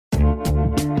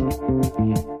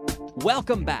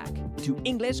Welcome back to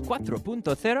English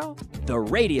 4.0, the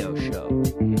radio show.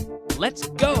 Let's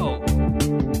go!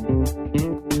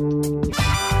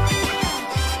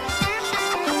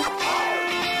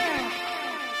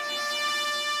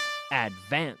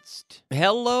 Advanced.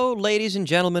 Hello, ladies and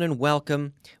gentlemen, and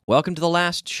welcome. Welcome to the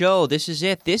last show. This is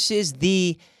it. This is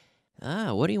the,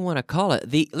 what do you want to call it?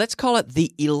 Let's call it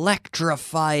the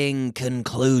electrifying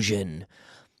conclusion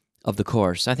of the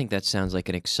course. I think that sounds like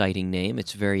an exciting name.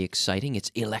 It's very exciting.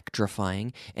 It's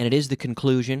electrifying, and it is the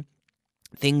conclusion.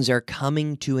 Things are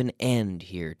coming to an end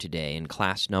here today in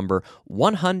class number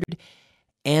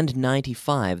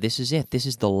 195. This is it. This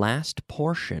is the last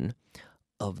portion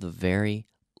of the very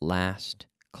last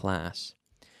class.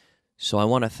 So I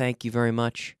want to thank you very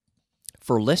much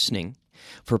for listening,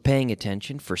 for paying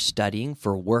attention, for studying,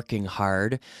 for working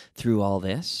hard through all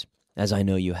this, as I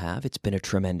know you have. It's been a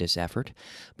tremendous effort.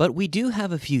 But we do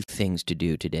have a few things to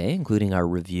do today, including our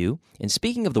review. And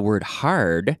speaking of the word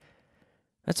hard,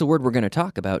 that's a word we're going to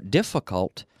talk about,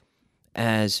 difficult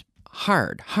as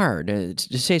hard.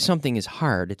 To say something is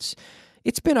hard, it's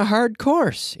been a hard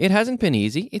course. It hasn't been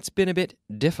easy. It's been a bit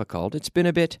difficult. It's been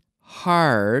a bit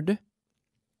hard.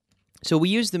 So we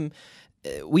use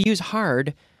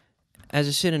hard as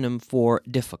a synonym for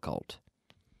difficult.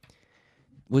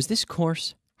 Was this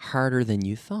course harder than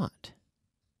you thought?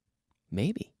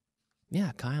 Maybe.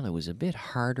 Yeah, Kyle, it was a bit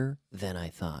harder than I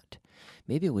thought.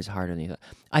 Maybe it was harder than you thought.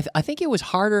 I think it was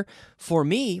harder for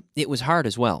me. It was hard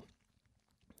as well.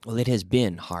 Well, it has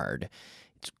been hard.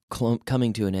 It's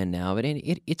coming to an end now, but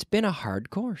it's been a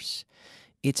hard course.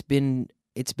 It's been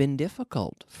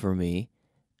difficult for me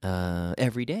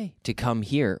every day to come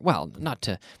here. Well, not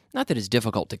that it's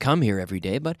difficult to come here every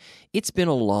day, but it's been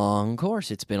a long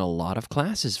course. It's been a lot of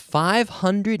classes.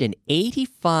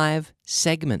 585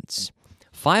 segments.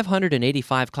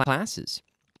 585 classes.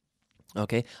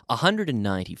 Okay,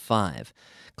 195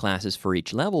 classes for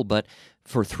each level, but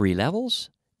for 3 levels,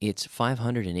 it's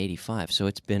 585. So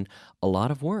it's been a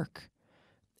lot of work.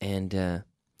 And,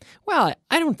 well,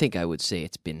 I don't think I would say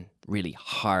it's been really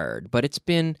hard, but it's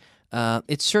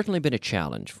certainly been a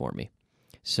challenge for me.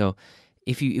 So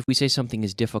if we say something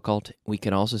is difficult, we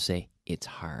can also say it's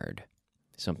hard.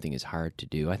 Something is hard to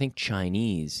do. I think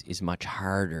Chinese is much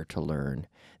harder to learn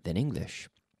than English.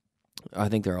 I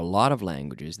think there are a lot of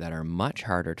languages that are much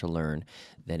harder to learn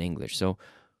than English. So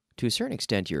to a certain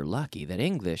extent, you're lucky that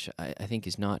English, I think,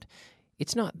 it's not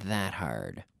that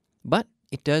hard. But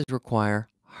it does require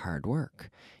hard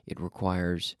work. It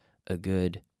requires a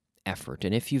good effort.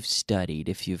 And if you've studied,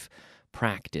 if you've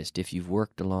practiced, if you've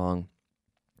worked along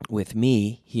with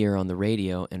me here on the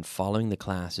radio and following the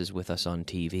classes with us on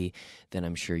TV, then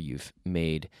I'm sure you've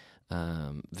made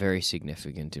very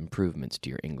significant improvements to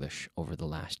your English over the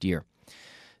last year.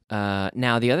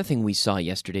 Now, the other thing we saw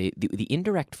yesterday, the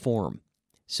indirect form.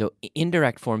 So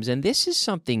indirect forms, and this is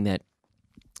something that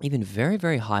even very,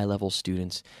 very high-level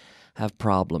students have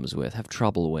problems with, have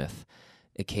trouble with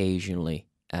occasionally,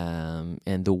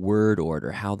 and the word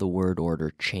order, how the word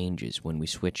order changes when we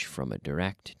switch from a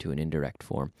direct to an indirect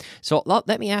form. So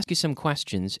let me ask you some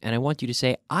questions, and I want you to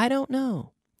say, I don't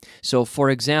know. So,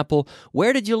 for example,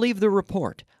 where did you leave the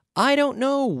report? I don't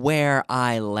know where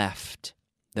I left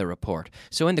the report.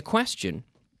 So in the question,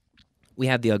 we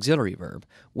have the auxiliary verb.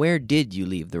 Where did you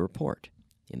leave the report?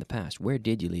 In the past, where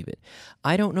did you leave it?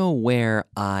 I don't know where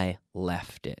I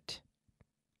left it.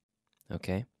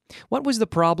 Okay? What was the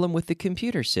problem with the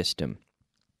computer system?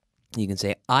 You can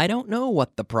say, I don't know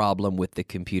what the problem with the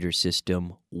computer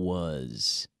system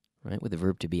was. Right? With the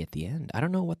verb to be at the end. I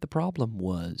don't know what the problem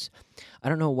was. I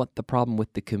don't know what the problem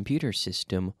with the computer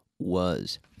system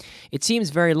was. It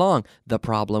seems very long, the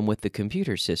problem with the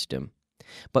computer system.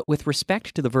 But with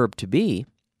respect to the verb to be,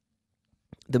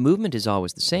 the movement is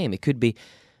always the same. It could be,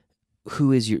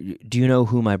 do you know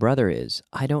who my brother is?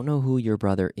 I don't know who your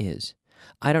brother is.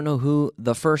 I don't know who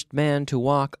the first man to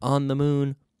walk on the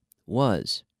moon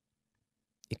was.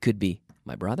 It could be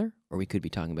my brother, or we could be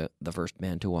talking about the first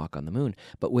man to walk on the moon.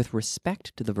 But with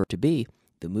respect to the verb to be,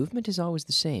 the movement is always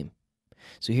the same.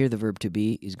 So here the verb to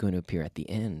be is going to appear at the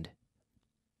end.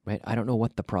 Right? I don't know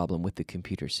what the problem with the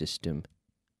computer system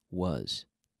was.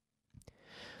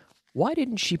 Why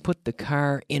didn't she put the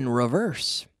car in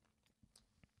reverse?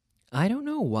 I don't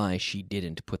know why she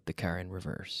didn't put the car in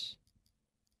reverse.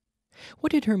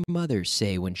 What did her mother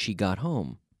say when she got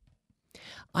home?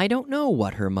 I don't know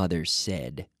what her mother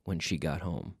said when she got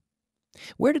home.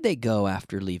 Where did they go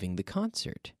after leaving the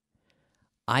concert?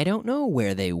 I don't know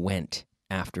where they went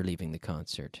after leaving the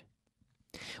concert.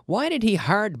 Why did he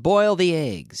hard-boil the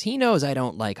eggs? He knows I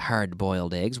don't like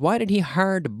hard-boiled eggs. Why did he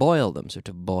hard-boil them? So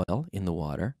to boil in the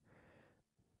water,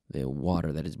 the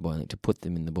water that is boiling, to put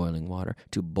them in the boiling water,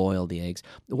 to boil the eggs.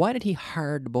 Why did he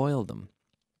hard boil them?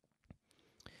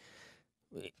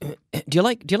 Do you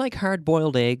like hard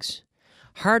boiled eggs?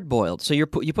 Hard boiled. So you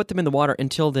put them in the water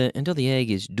until the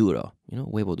egg is duro,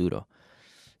 huevo duro.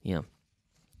 Yeah.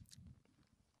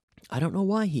 I don't know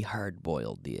why he hard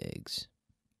boiled the eggs.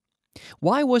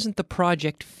 Why wasn't the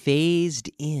project phased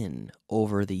in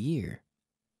over the year?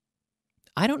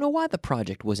 I don't know why the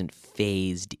project wasn't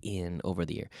phased in over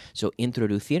the year. So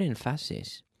introducir en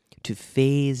fases, to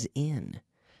phase in.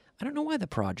 I don't know why the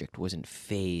project wasn't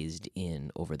phased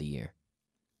in over the year.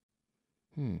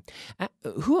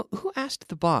 Who asked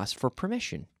the boss for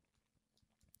permission?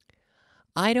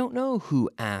 I don't know who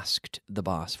asked the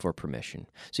boss for permission.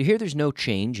 So here there's no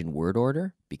change in word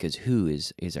order because who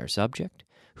is our subject.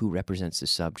 Who represents the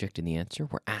subject in the answer?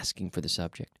 We're asking for the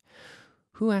subject.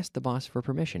 Who asked the boss for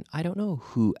permission? I don't know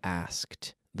who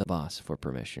asked the boss for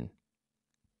permission.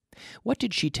 What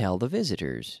did she tell the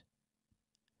visitors?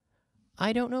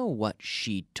 I don't know what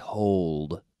she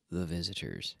told the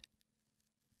visitors.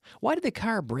 Why did the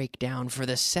car break down for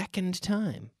the second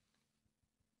time?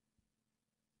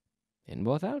 En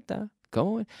voz alta. Come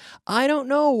on. I don't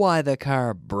know why the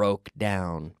car broke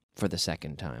down for the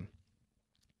second time.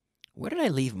 Where did I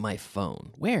leave my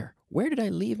phone? Where? Where did I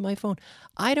leave my phone?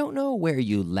 I don't know where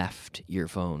you left your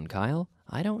phone, Kyle.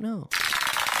 I don't know.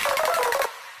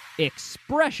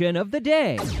 Expression of the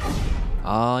day.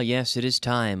 Ah, yes, it is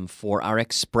time for our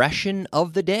expression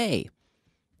of the day.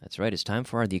 That's right, it's time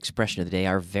for the expression of the day,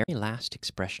 our very last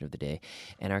expression of the day.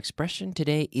 And our expression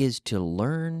today is to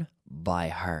learn by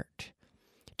heart.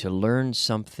 To learn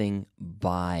something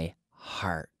by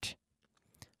heart.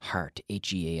 Heart,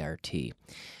 H-E-A-R-T.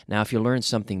 Now, if you learn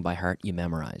something by heart, you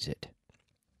memorize it.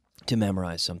 To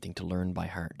memorize something, to learn by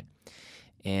heart.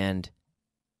 And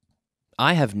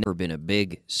I have never been a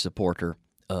big supporter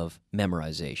of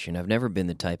memorization. I've never been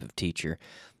the type of teacher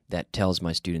that tells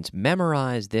my students,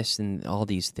 memorize this and all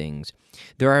these things.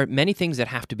 There are many things that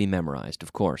have to be memorized,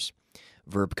 of course.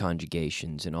 Verb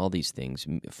conjugations and all these things,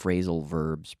 phrasal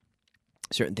verbs,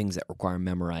 certain things that require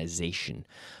memorization.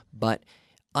 But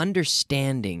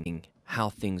understanding how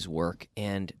things work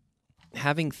and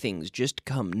having things just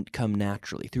come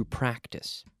naturally through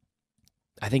practice,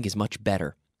 I think is much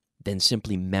better than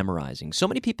simply memorizing. So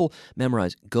many people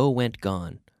memorize go, went,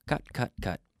 gone, cut, cut,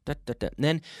 cut. Da, da, da. And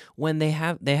then when they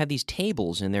have these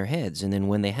tables in their heads, and then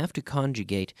when they have to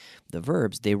conjugate the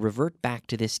verbs, they revert back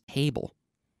to this table,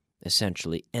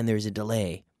 essentially, and there's a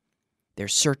delay. They're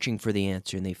searching for the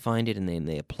answer, and they find it, and then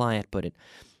they apply it, but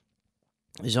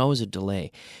there's always a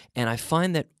delay. And I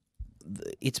find that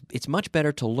it's much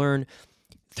better to learn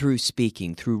through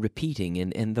speaking, through repeating,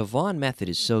 and the Vaughan method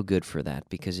is so good for that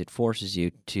because it forces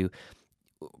you to,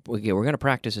 okay, we're going to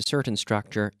practice a certain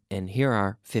structure, and here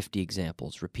are 50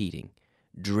 examples, repeating,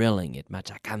 drilling it,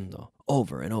 machacando,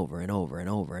 over and over and over and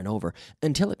over and over,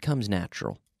 until it comes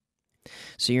natural.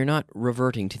 So you're not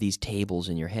reverting to these tables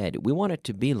in your head. We want it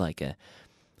to be like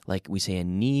we say, a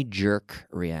knee-jerk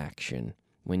reaction.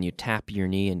 When you tap your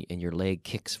knee and your leg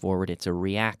kicks forward, it's a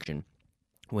reaction.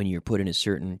 When you're put in a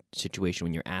certain situation,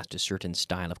 when you're asked a certain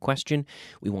style of question,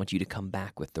 we want you to come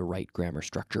back with the right grammar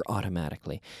structure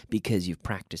automatically because you've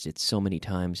practiced it so many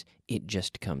times, it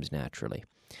just comes naturally.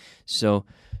 So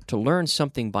to learn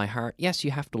something by heart, yes,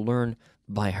 you have to learn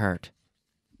by heart.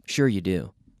 Sure you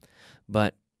do.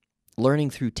 But learning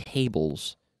through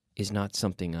tables is not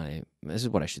something this is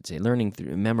what I should say, learning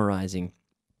through memorizing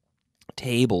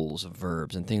tables of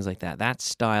verbs and things like that. That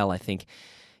style, I think,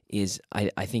 is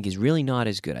really not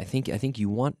as good. I think you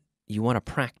want to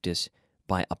practice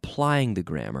by applying the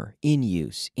grammar in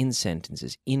use, in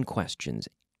sentences, in questions,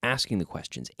 asking the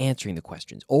questions, answering the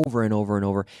questions over and over and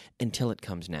over until it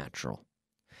comes natural.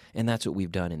 And that's what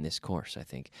we've done in this course, I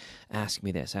think. Ask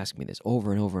me this,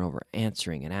 over and over and over,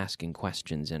 answering and asking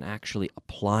questions and actually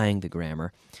applying the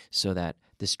grammar so that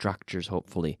the structures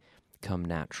hopefully come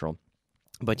natural.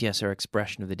 But yes, our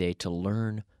expression of the day, to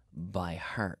learn by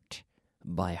heart,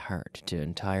 to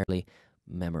entirely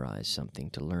memorize something,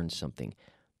 to learn something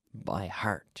by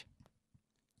heart.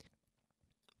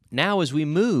 Now, as we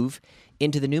move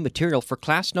into the new material for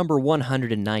class number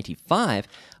 195,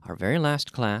 our very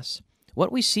last class,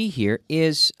 what we see here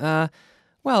is,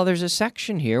 there's a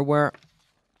section here where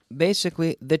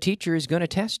basically the teacher is going to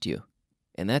test you,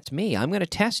 and that's me. I'm going to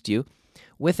test you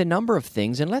with a number of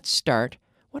things, and why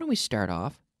don't we start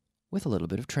off with a little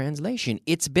bit of translation.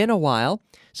 It's been a while,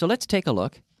 so let's take a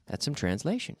look at some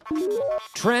translation.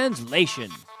 Translation.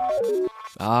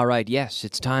 All right, yes,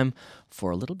 it's time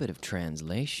for a little bit of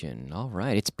translation. All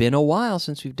right, it's been a while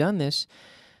since we've done this.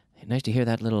 Nice to hear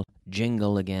that little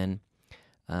jingle again.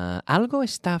 Algo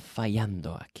está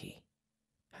fallando aquí.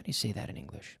 How do you say that in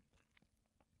English?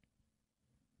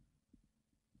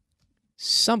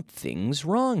 Something's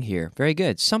wrong here. Very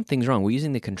good. Something's wrong. We're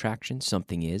using the contraction,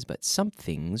 something is, but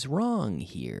something's wrong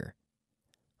here.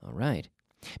 All right.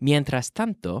 Mientras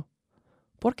tanto,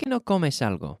 ¿por qué no comes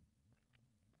algo?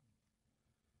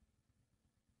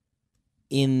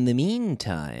 In the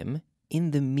meantime,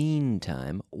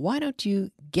 why don't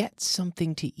you get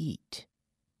something to eat?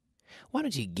 Why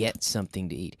don't you get something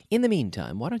to eat? In the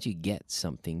meantime, why don't you get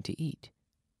something to eat?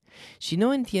 Si no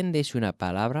entiendes una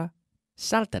palabra,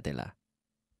 sáltatela.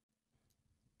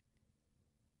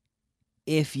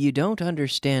 If you don't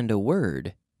understand a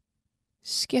word,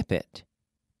 skip it.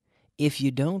 If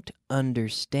you don't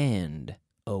understand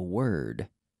a word,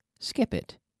 skip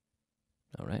it.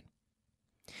 All right?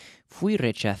 Fui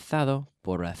rechazado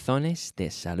por razones de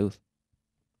salud.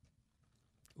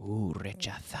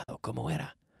 Rechazado, ¿cómo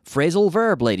era? Phrasal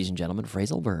verb, ladies and gentlemen,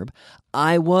 phrasal verb.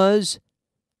 I was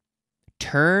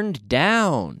turned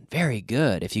down. Very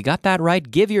good. If you got that right,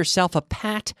 give yourself a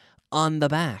pat on the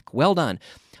back. Well done.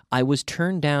 I was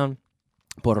turned down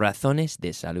por razones de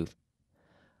salud.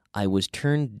 I was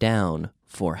turned down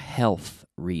for health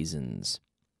reasons.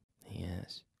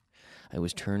 Yes. I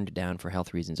was turned down for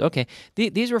health reasons. Okay,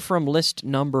 these were from list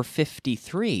number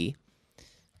 53.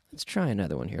 Let's try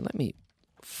another one here. Let me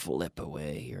flip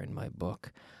away here in my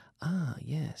book.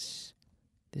 Yes.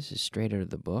 This is straight out of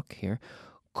the book here.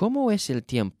 ¿Cómo es el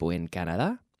tiempo en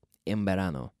Canadá en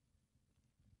verano?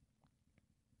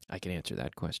 I can answer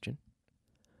that question.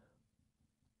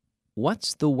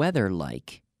 What's the weather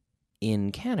like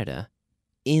in Canada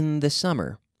in the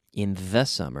summer? In the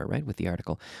summer, right, with the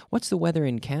article. What's the weather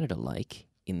in Canada like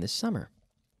in the summer?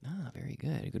 Very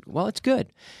good. Well, it's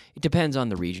good. It depends on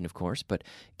the region, of course, but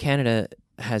Canada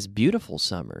has beautiful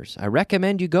summers. I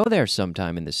recommend you go there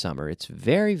sometime in the summer. It's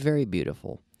very, very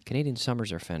beautiful. Canadian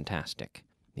summers are fantastic.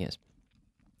 Yes.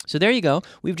 So there you go.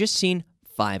 We've just seen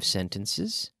 5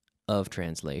 sentences of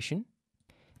translation.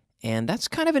 And that's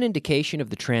kind of an indication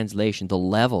of the translation, the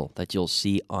level that you'll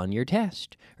see on your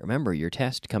test. Remember, your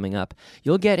test coming up,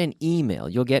 you'll get an email.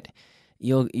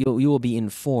 You will be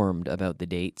informed about the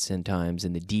dates and times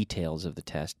and the details of the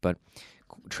test. But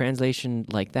translation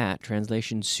like that,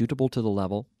 translation suitable to the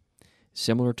level,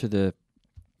 similar to the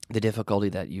difficulty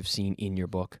that you've seen in your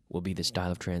book, will be the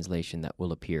style of translation that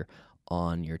will appear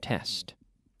on your test.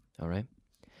 All right?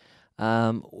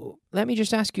 Let me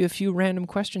just ask you a few random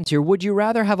questions here. Would you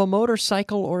rather have a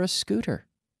motorcycle or a scooter?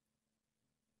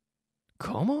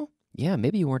 ¿Cómo? Yeah,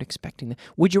 maybe you weren't expecting that.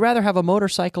 Would you rather have a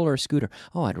motorcycle or a scooter?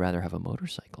 Oh, I'd rather have a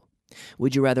motorcycle.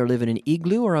 Would you rather live in an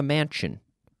igloo or a mansion?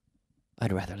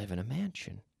 I'd rather live in a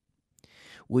mansion.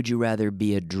 Would you rather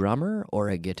be a drummer or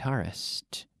a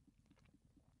guitarist?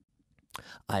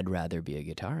 I'd rather be a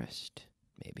guitarist,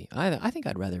 maybe. I think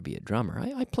I'd rather be a drummer.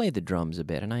 I play the drums a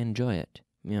bit, and I enjoy it.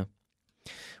 Yeah.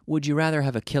 Would you rather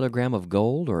have a kilogram of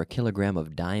gold or a kilogram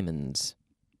of diamonds?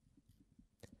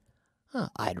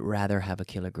 I'd rather have a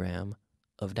kilogram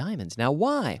of diamonds. Now,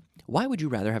 why? Why would you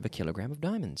rather have a kilogram of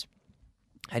diamonds?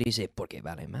 How do you say porque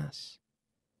vale más?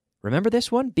 Remember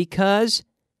this one? Because,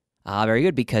 very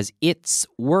good, because it's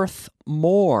worth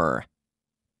more.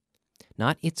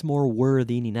 Not it's more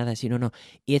worthy, ni nada así. No.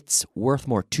 It's worth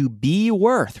more. To be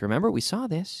worth. Remember, we saw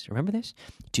this. Remember this?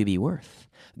 To be worth.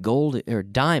 Gold or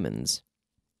diamonds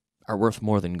are worth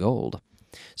more than gold.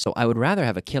 So I would rather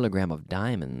have a kilogram of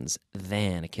diamonds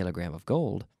than a kilogram of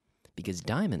gold because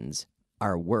diamonds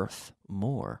are worth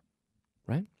more,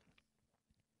 right?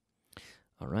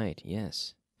 All right,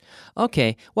 yes.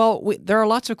 Okay, well, there are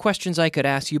lots of questions I could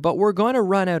ask you, but we're going to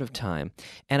run out of time,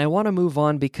 and I want to move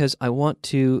on because I want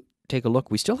to take a look.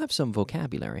 We still have some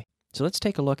vocabulary, so let's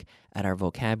take a look at our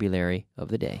vocabulary of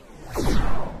the day.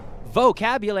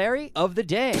 Vocabulary of the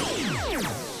day.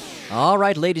 All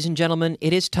right, ladies and gentlemen,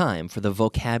 it is time for the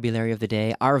vocabulary of the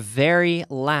day, our very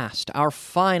last, our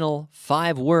final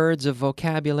 5 words of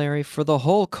vocabulary for the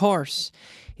whole course.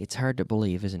 It's hard to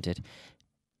believe, isn't it?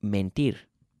 Mentir.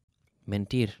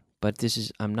 Mentir. But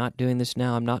I'm not doing this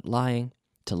now. I'm not lying.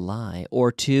 To lie.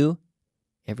 Or to,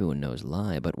 everyone knows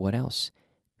lie, but what else?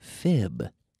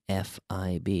 Fib.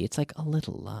 F-I-B. It's like a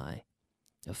little lie.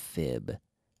 A fib.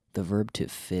 The verb to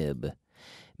fib.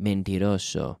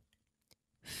 Mentiroso.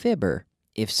 Fibber.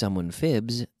 If someone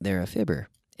fibs, they're a fibber.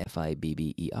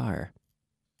 F-I-B-B-E-R.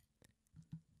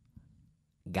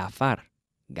 Gafar.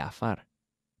 Gafar.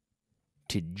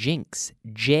 To jinx.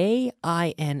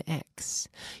 J-I-N-X.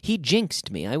 He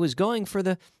jinxed me. I was going for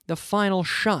the final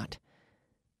shot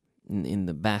in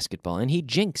the basketball, and he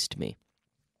jinxed me.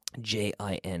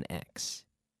 J-I-N-X.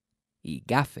 Y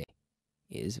gafe.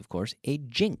 is, of course, a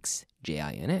jinx,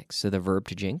 J-I-N-X. So the verb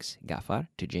to jinx, gafar,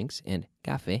 to jinx, and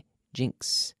gafe,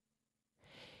 jinx.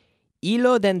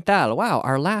 Hilo dental. Wow,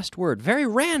 our last word. Very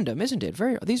random, isn't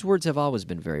it? These words have always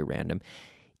been very random.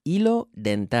 Hilo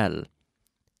dental.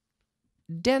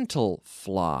 Dental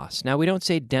floss. Now, we don't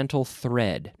say dental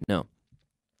thread. No.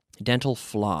 Dental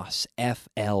floss.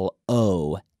 F-L-O-S-S.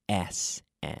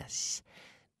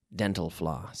 Dental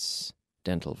floss.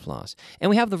 Dental floss.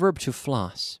 And we have the verb to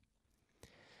floss.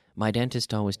 My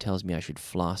dentist always tells me I should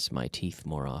floss my teeth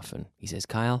more often. He says,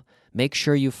 Kyle, make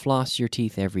sure you floss your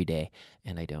teeth every day.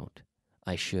 And I don't.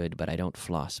 I should, but I don't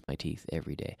floss my teeth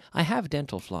every day. I have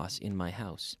dental floss in my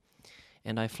house,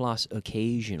 and I floss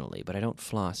occasionally, but I don't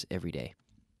floss every day.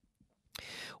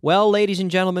 Well, ladies and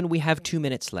gentlemen, we have 2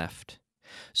 minutes left.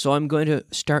 So I'm going to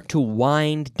start to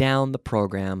wind down the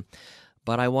program,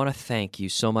 but I want to thank you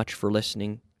so much for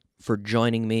listening, for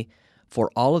joining me for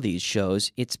all of these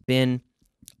shows. It's been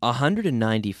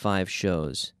 195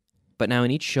 shows, but now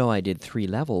in each show I did 3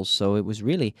 levels, so it was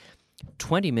really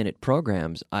 20-minute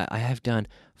programs. I have done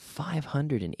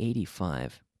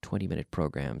 585 20-minute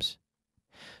programs.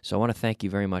 So I want to thank you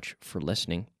very much for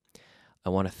listening. I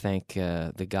want to thank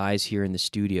the guys here in the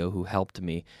studio who helped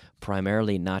me,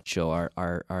 primarily Nacho,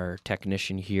 our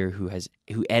technician here who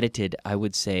edited, I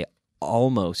would say,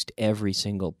 almost every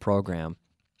single program.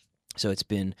 So it's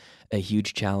been a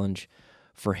huge challenge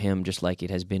for him, just like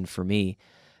it has been for me.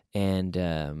 And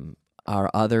our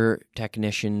other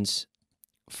technicians,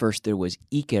 first there was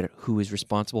Iker, who is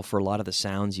responsible for a lot of the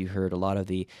sounds you heard, a lot of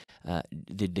the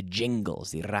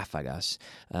jingles, the ráfagas.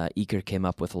 Iker came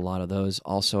up with a lot of those.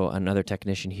 Also, another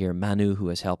technician here, Manu, who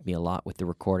has helped me a lot with the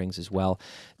recordings as well.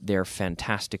 They're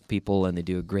fantastic people, and they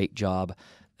do a great job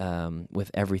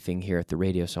with everything here at the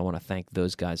radio, so I want to thank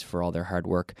those guys for all their hard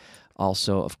work.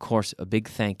 Also, of course, a big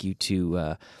thank you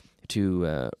to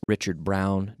Richard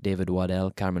Brown, David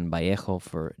Waddell, Carmen Vallejo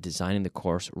for designing the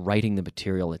course, writing the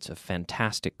material. It's a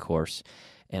fantastic course,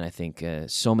 and I think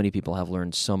so many people have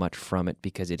learned so much from it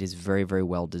because it is very, very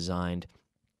well designed.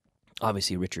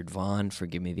 Obviously, Richard Vaughn for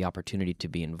giving me the opportunity to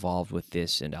be involved with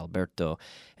this, and Alberto,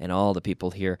 and all the people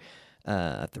here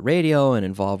at the radio and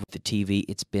involved with the TV.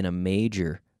 It's been a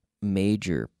major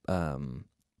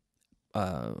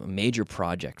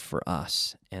project for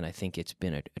us, and I think it's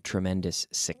been a tremendous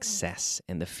success,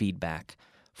 and the feedback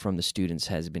from the students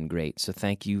has been great. So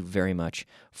thank you very much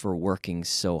for working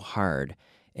so hard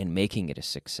and making it a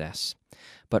success.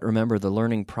 But remember, the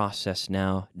learning process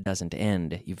now doesn't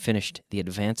end. You've finished the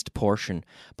advanced portion,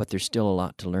 but there's still a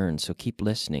lot to learn, so keep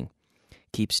listening,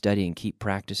 keep studying, keep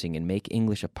practicing, and make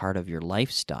English a part of your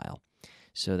lifestyle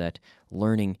so that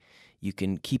learning, you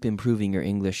can keep improving your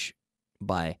English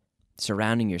by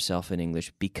surrounding yourself in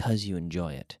English because you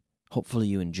enjoy it. Hopefully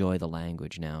you enjoy the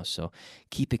language now, so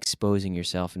keep exposing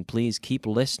yourself, and please keep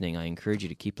listening. I encourage you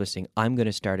to keep listening. I'm going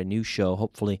to start a new show,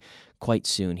 hopefully quite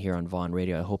soon here on Vaughan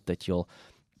Radio. I hope that you'll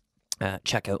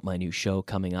check out my new show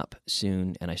coming up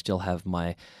soon, and I still have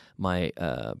my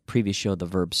previous show, The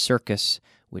Verb Circus,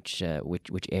 which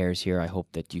airs here. I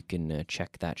hope that you can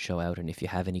check that show out, and if you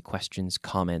have any questions,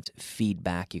 comments,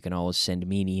 feedback, you can always send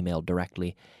me an email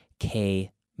directly,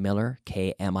 Miller,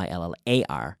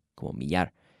 K-M-I-L-L-A-R, como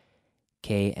millar,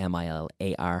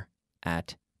 K-M-I-L-L-A-R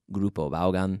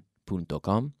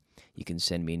 @grupobaugan.com. You can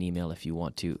send me an email if you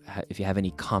want to, if you have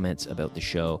any comments about the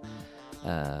show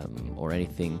or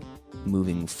anything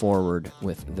moving forward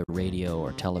with the radio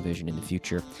or television in the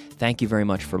future. Thank you very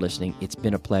much for listening. It's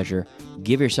been a pleasure.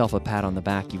 Give yourself a pat on the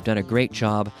back. You've done a great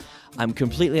job. I'm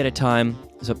completely out of time,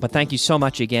 but thank you so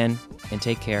much again, and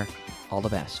take care. All the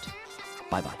best.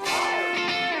 Bye-bye.